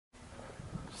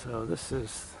So this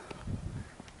is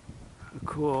a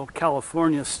cool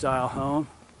California style home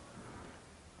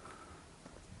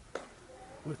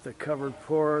with a covered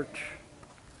porch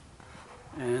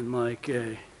and like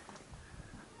a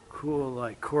cool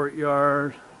like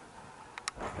courtyard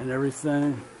and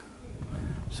everything.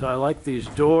 So I like these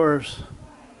doors.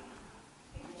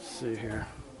 Let's see here.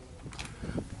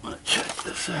 I'm gonna check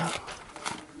this out.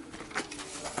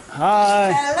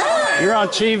 Hi. Hello. You're on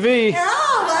TV. Oh,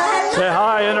 Say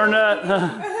hi, internet.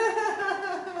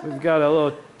 We've got a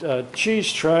little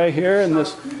cheese tray here, and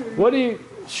this. What do you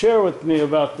share with me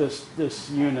about this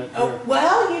unit here? oh,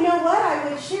 well, you know what? I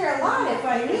would share a lot if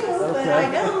I knew, but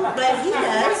I don't. But he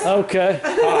does. Okay.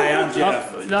 Hi, I'm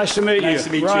Jeff. Nice to meet you. Nice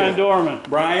to meet Ryan you. Dorman.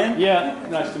 Brian? Yeah.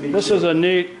 Nice to meet you. This is a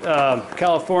neat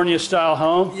California style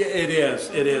home. Yeah, it is.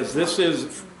 It is. This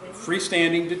is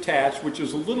freestanding detached, which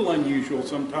is a little unusual.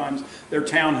 Sometimes they're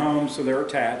townhomes, so they're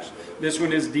attached. This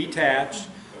one is detached,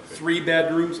 3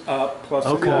 bedrooms up plus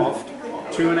a loft,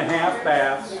 2.5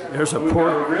 baths. There's a We've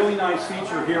porch. got a really nice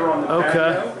feature here on the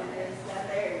patio.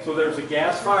 So there's a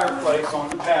gas fireplace on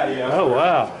the patio. Oh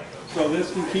wow. So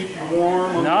this can keep you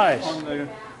warm. On Nice.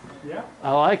 Yeah.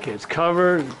 I like it. It's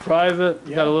covered, private.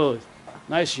 Yeah. Got a little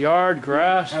nice yard,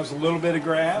 grass. Has a little bit of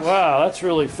grass. Wow, that's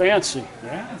really fancy.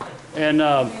 Yeah. And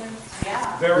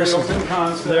Very this is open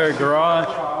concept. their garage.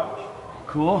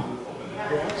 Cool.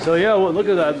 So yeah, well, look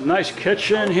at that nice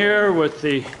kitchen here with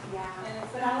the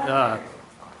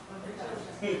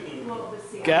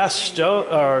gas stove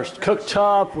or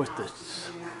cooktop with the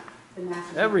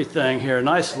everything here.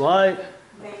 Nice light.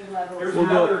 Here's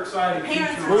another exciting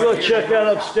feature. We'll go check out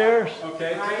upstairs.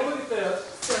 Okay, take a look at this.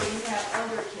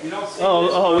 You don't see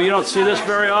Oh, you don't see this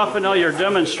very often? Oh, you're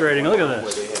demonstrating. Look at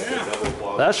this.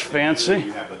 That's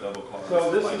fancy.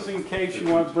 So this is in case you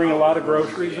want to bring a lot of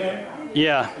groceries in.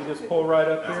 Yeah. You just pull right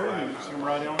up here and you just come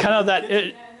right on. Kind of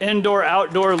that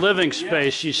indoor-outdoor living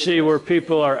space you see where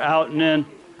people are out and in.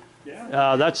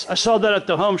 I saw that at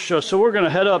the home show, so we're going to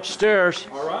head upstairs.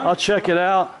 All right. I'll check it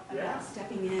out.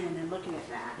 Stepping in and looking at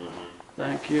that.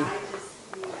 Thank you.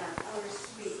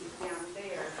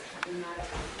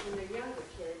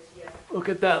 Look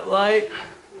at that light.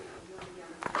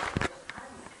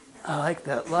 I like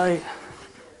that light.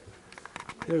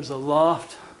 There's a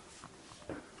loft.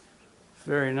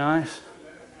 Very nice.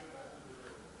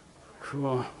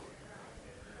 Cool.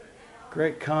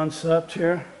 Great concept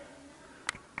here.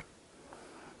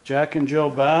 Jack and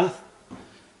Jill bath.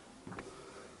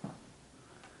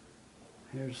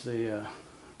 Here's the,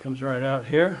 comes right out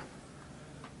here.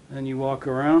 Then you walk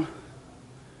around.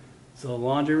 It's a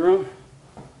laundry room.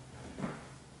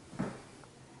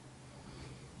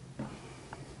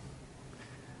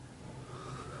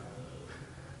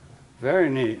 Very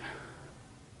neat.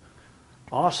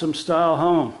 Awesome style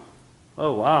home.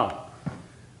 Oh wow.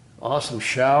 Awesome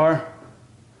shower.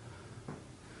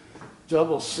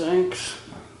 Double sinks.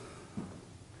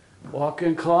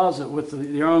 Walk-in closet with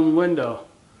your own window.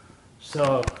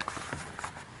 So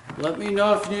let me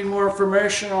know if you need more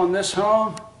information on this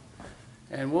home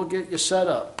and we'll get you set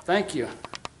up. Thank you.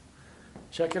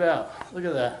 Check it out. Look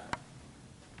at that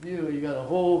view. You got a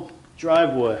whole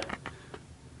driveway.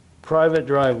 Private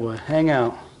driveway. Hang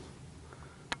out.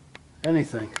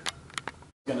 Anything.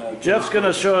 Jeff's going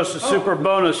to show us a super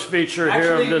bonus feature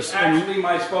here of this. Actually,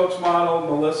 my spokesmodel,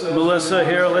 Melissa. Melissa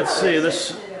here. Let's see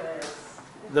this.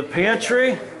 The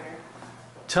pantry.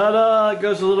 Ta-da! It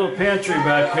goes a little pantry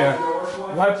back here,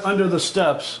 right under the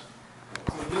steps.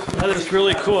 That is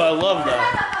really cool. I love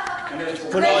that.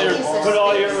 Put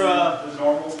all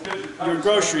your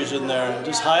groceries in there and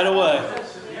just hide away.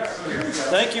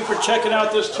 Thank you for checking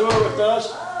out this tour with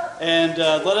us, and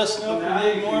let us know if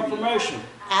you need more information.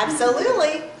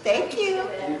 Absolutely. Thank you.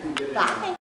 Bye.